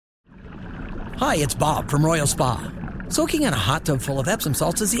Hi, it's Bob from Royal Spa. Soaking in a hot tub full of Epsom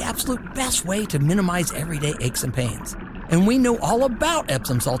salts is the absolute best way to minimize everyday aches and pains. And we know all about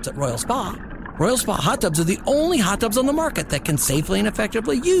Epsom salts at Royal Spa. Royal Spa hot tubs are the only hot tubs on the market that can safely and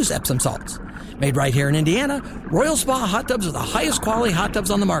effectively use Epsom salts. Made right here in Indiana, Royal Spa hot tubs are the highest quality hot tubs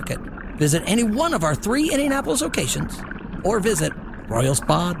on the market. Visit any one of our 3 Indianapolis locations or visit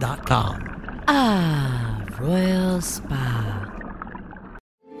royalspa.com. Ah, Royal Spa.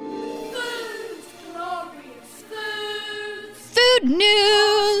 Food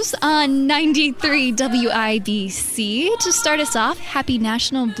news on 93 WIBC. To start us off, happy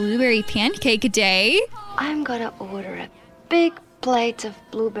National Blueberry Pancake Day. I'm gonna order a big plate of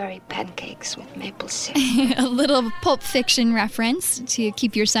blueberry pancakes with maple syrup. A little Pulp Fiction reference to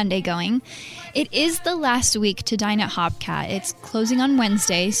keep your Sunday going. It is the last week to dine at Hopcat. It's closing on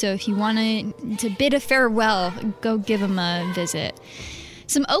Wednesday, so if you want to bid a farewell, go give them a visit.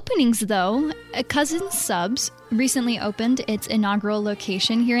 Some openings, though. Cousin Subs recently opened its inaugural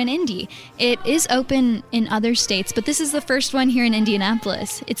location here in Indy. It is open in other states, but this is the first one here in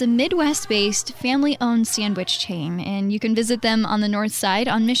Indianapolis. It's a Midwest-based, family-owned sandwich chain, and you can visit them on the north side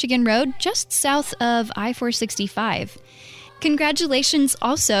on Michigan Road, just south of I-465. Congratulations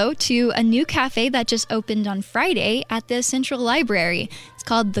also to a new cafe that just opened on Friday at the Central Library. It's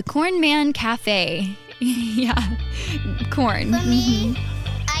called the Corn Man Cafe. Yeah, corn. For me,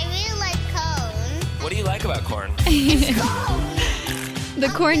 I really like cone. What do you like about corn?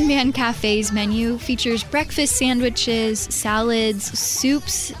 The Corn Man Cafe's menu features breakfast sandwiches, salads,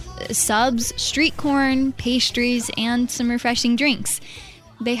 soups, subs, street corn, pastries, and some refreshing drinks.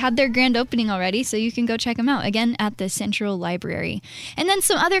 They had their grand opening already, so you can go check them out, again, at the Central Library. And then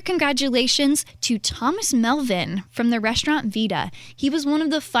some other congratulations to Thomas Melvin from the restaurant Vita. He was one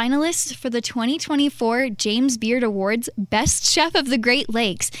of the finalists for the 2024 James Beard Awards Best Chef of the Great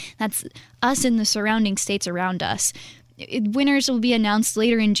Lakes. That's us in the surrounding states around us. Winners will be announced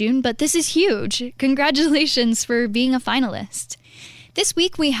later in June, but this is huge. Congratulations for being a finalist. This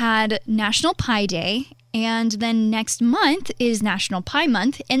week we had National Pie Day, and then next month is National Pie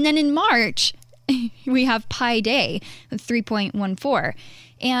Month. And then in March, we have Pie Day, 3.14.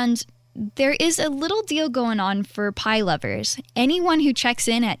 And there is a little deal going on for pie lovers. Anyone who checks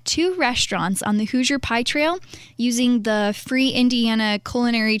in at 2 restaurants on the Hoosier Pie Trail using the free Indiana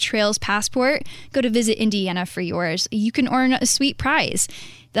Culinary Trails passport, go to Visit Indiana for yours. You can earn a sweet prize.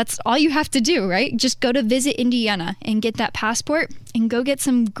 That's all you have to do, right? Just go to Visit Indiana and get that passport and go get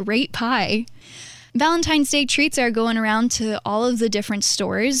some great pie. Valentine's Day treats are going around to all of the different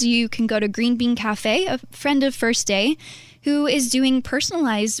stores. You can go to Green Bean Cafe, a friend of First Day, who is doing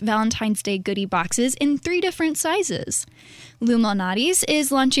personalized Valentine's Day goodie boxes in 3 different sizes. Lou Malnati's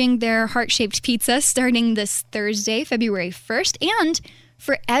is launching their heart-shaped pizza starting this Thursday, February 1st, and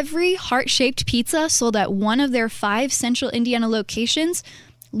for every heart-shaped pizza sold at one of their 5 Central Indiana locations,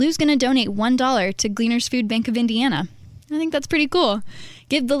 Lou's going to donate $1 to Gleaners Food Bank of Indiana. I think that's pretty cool.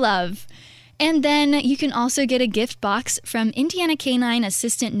 Give the love. And then you can also get a gift box from Indiana Canine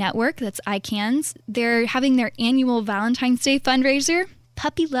Assistant Network, that's ICANS. They're having their annual Valentine's Day fundraiser,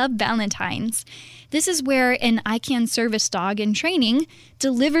 Puppy Love Valentines. This is where an ICANS service dog in training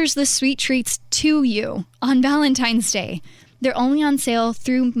delivers the sweet treats to you on Valentine's Day. They're only on sale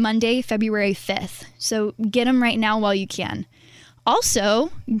through Monday, February 5th, so get them right now while you can. Also,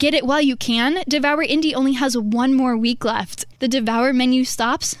 get it while you can. Devour Indy only has 1 more week left. The Devour menu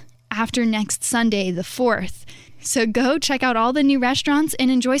stops after next Sunday, the 4th. So go check out all the new restaurants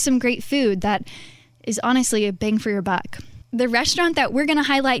and enjoy some great food that is honestly a bang for your buck. The restaurant that we're going to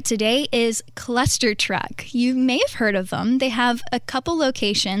highlight today is ClusterTruck. You may have heard of them. They have a couple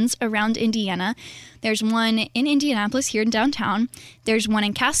locations around Indiana. There's one in Indianapolis here in downtown. There's one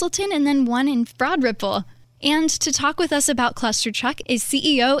in Castleton and then one in Broad Ripple. And to talk with us about ClusterTruck is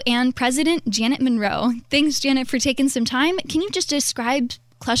CEO and President Janet Monroe. Thanks, Janet, for taking some time. Can you just describe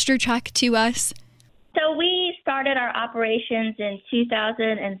ClusterTruck to us? So we started our operations in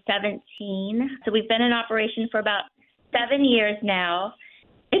 2017. So we've been in operation for about 7 years now.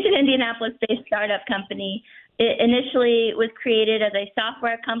 It's an Indianapolis-based startup company. It initially was created as a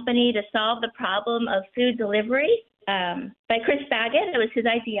software company to solve the problem of food delivery by Chris Baggett. It was his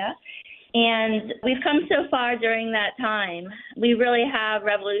idea. And we've come so far during that time. We really have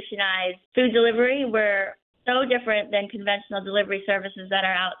revolutionized food delivery. We're so different than conventional delivery services that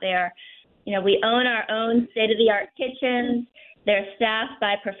are out there. You know, we own our own state-of-the-art kitchens. They're staffed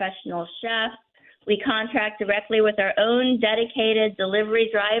by professional chefs. We contract directly with our own dedicated delivery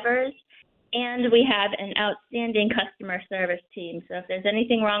drivers. And we have an outstanding customer service team. So if there's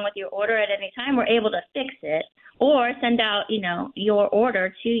anything wrong with your order at any time, we're able to fix it or send out, your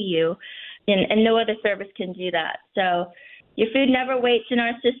order to you and no other service can do that. So your food never waits in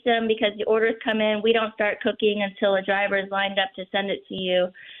our system because the orders come in. We don't start cooking until a driver is lined up to send it to you.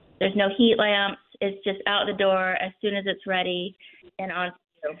 There's no heat lamps. It's just out the door as soon as it's ready and on to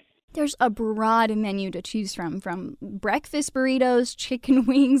you. There's a broad menu to choose from breakfast burritos, chicken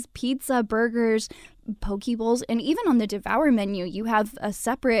wings, pizza, burgers, poke bowls, and even on the Devour menu, you have a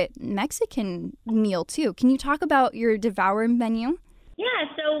separate Mexican meal too. Can you talk about your Devour menu? Yeah,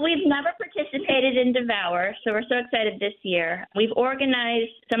 so we've never participated in Devour, so we're so excited this year. We've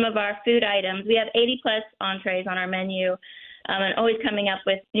organized some of our food items. We have 80-plus entrees on our menu, and always coming up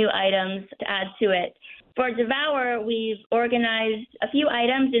with new items to add to it. For Devour, we've organized a few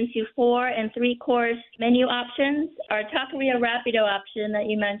items into 4- and 3-course menu options. Our Taqueria Rapido option that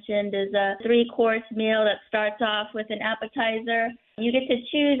you mentioned is a 3-course meal that starts off with an appetizer. You get to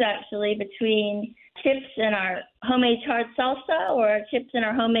choose, actually, between chips in our homemade charred salsa or chips in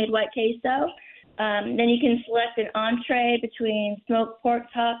our homemade white queso. Then you can select an entree between smoked pork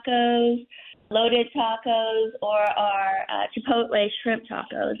tacos, loaded tacos, or our chipotle shrimp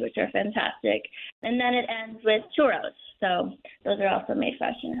tacos, which are fantastic. And then it ends with churros. So those are also made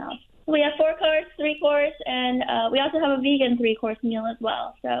fresh in-house. We have 4-course, 3-course, and we also have a vegan 3-course meal as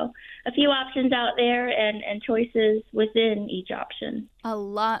well. So a few options out there and choices within each option. A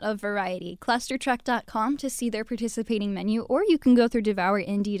lot of variety. ClusterTruck.com to see their participating menu, or you can go through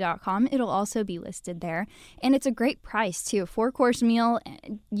DevourIndy.com. It'll also be listed there. And it's a great price, too. 4-course meal,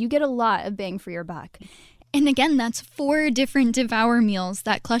 you get a lot of bang for your buck. And again, that's 4 different Devour meals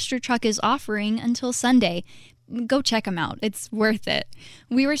that ClusterTruck is offering until Sunday. Go check them out. It's worth it.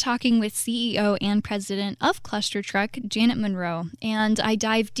 We were talking with CEO and president of ClusterTruck, Janet Monroe, and I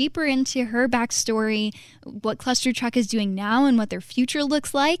dive deeper into her backstory, what ClusterTruck is doing now and what their future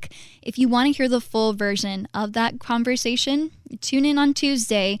looks like. If you want to hear the full version of that conversation, tune in on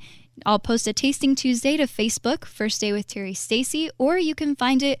Tuesday. I'll post a Tasting Tuesday to Facebook, First Day with Terry Stacy, or you can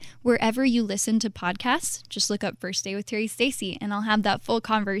find it wherever you listen to podcasts. Just look up First Day with Terry Stacy, and I'll have that full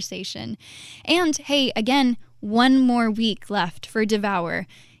conversation. And hey, again, 1 more week left for Devour.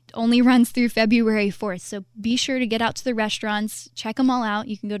 It only runs through February 4th, so be sure to get out to the restaurants, check them all out.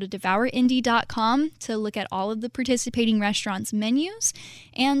 You can go to DevourIndy.com to look at all of the participating restaurants' menus.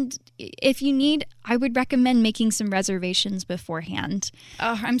 And if you need, I would recommend making some reservations beforehand.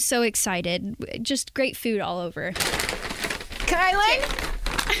 Oh, I'm so excited. Just great food all over. Kielynn?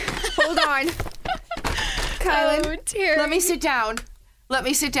 Hold on. Kielynn, Oh, Terry. let me sit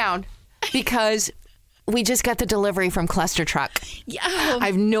down. Because we just got the delivery from ClusterTruck. Yeah. I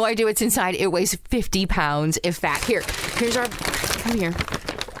have no idea what's inside. It weighs 50 pounds, if that. Here's our... Come here.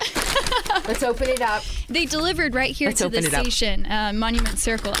 Let's open it up. They delivered right here to the station, Monument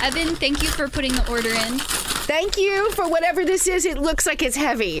Circle. Evan, thank you for putting the order in. Thank you for whatever this is. It looks like it's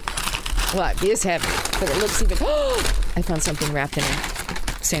heavy. Well, it is heavy, but it looks even... I found something wrapped in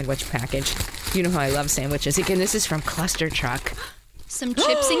a sandwich package. You know how I love sandwiches. Again, this is from ClusterTruck. Some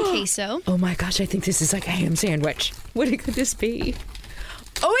chips and queso. Oh my gosh, I think this is like a ham sandwich. What could this be?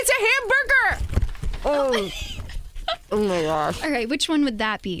 Oh, it's a hamburger! Oh my gosh. All right, which one would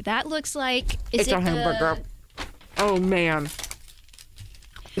that be? That looks like... It's a hamburger. Oh man.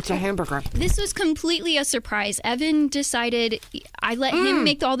 It's a hamburger. This was completely a surprise. Evan decided, I let him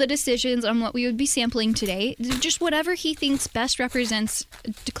make all the decisions on what we would be sampling today. Just whatever he thinks best represents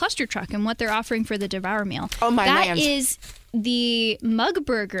ClusterTruck and what they're offering for the Devour meal. Oh my That lands. is the mug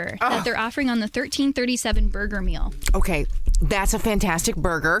burger that they're offering on the $13.37 burger meal. Okay, that's a fantastic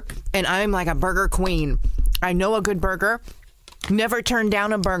burger, and I'm like a burger queen. I know a good burger. Never turned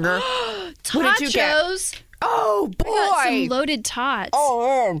down a burger. What did you get? Tachos. Oh boy! I got some loaded tots.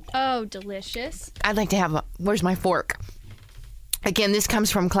 Oh, Oh, delicious. I'd like to have a... Where's my fork? Again, this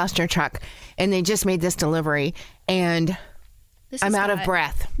comes from ClusterTruck, and they just made this delivery, and This I'm has out of got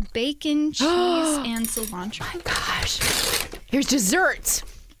breath. Bacon, cheese, and cilantro. My gosh. Here's desserts.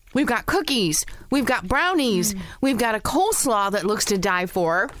 We've got cookies. We've got brownies. We've got a coleslaw that looks to die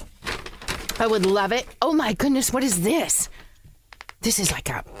for. I would love it. Oh my goodness, what is this? This is like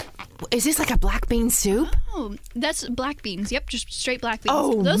a... Is this like a black bean soup? Oh, that's black beans. Yep, just straight black beans.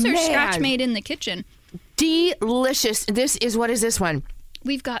 Oh, Those are man. scratch made in the kitchen. Delicious. What is this one?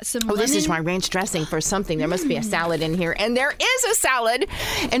 We've got some Oh, this is my ranch dressing for something. There must be a salad in here. And there is a salad.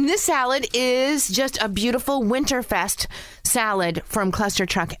 And this salad is just a beautiful Winterfest salad from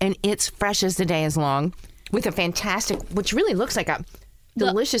ClusterTruck. And it's fresh as the day is long with a fantastic, which really looks like a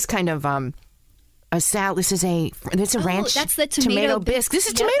delicious kind of a salad. This is a ranch that's the tomato bisque. This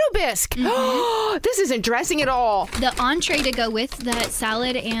is Yep. tomato bisque. This isn't dressing at all. The entree to go with that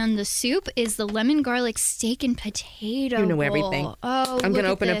salad and the soup is the lemon garlic steak and potato You know bowl. everything. Oh, I'm going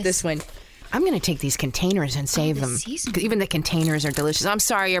to open up this one. I'm going to take these containers and save them. Even the containers are delicious. I'm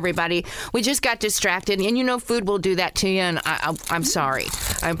sorry, everybody. We just got distracted. And you know food will do that to you. And I'm sorry.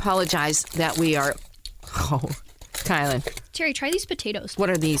 I apologize that we are... Oh, Kielynn. Terry, try these potatoes. What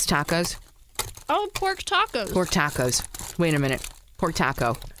are these, tacos? Oh, pork tacos. Pork tacos. Wait a minute. Pork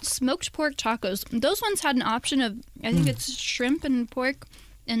taco. Smoked pork tacos. Those ones had an option of, I think it's shrimp and pork,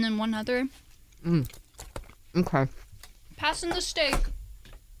 and then one other. Okay. Passing the steak.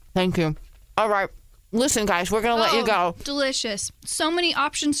 Thank you. All right. Listen, guys, we're going to let you go. Delicious. So many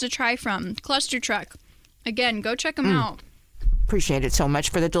options to try from. ClusterTruck. Again, go check them out. Appreciate it so much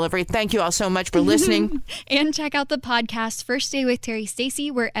for the delivery. Thank you all so much for listening. And check out the podcast First Day with Terry Stacy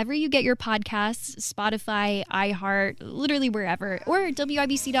wherever you get your podcasts, Spotify, iHeart, literally wherever, or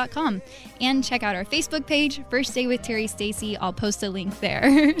WIBC.com. And check out our Facebook page, First Day with Terry Stacy. I'll post a link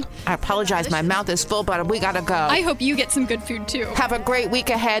there. I apologize. My mouth is full, but we got to go. I hope you get some good food, too. Have a great week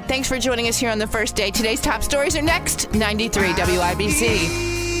ahead. Thanks for joining us here on the first day. Today's top stories are next. 93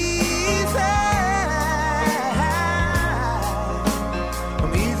 WIBC.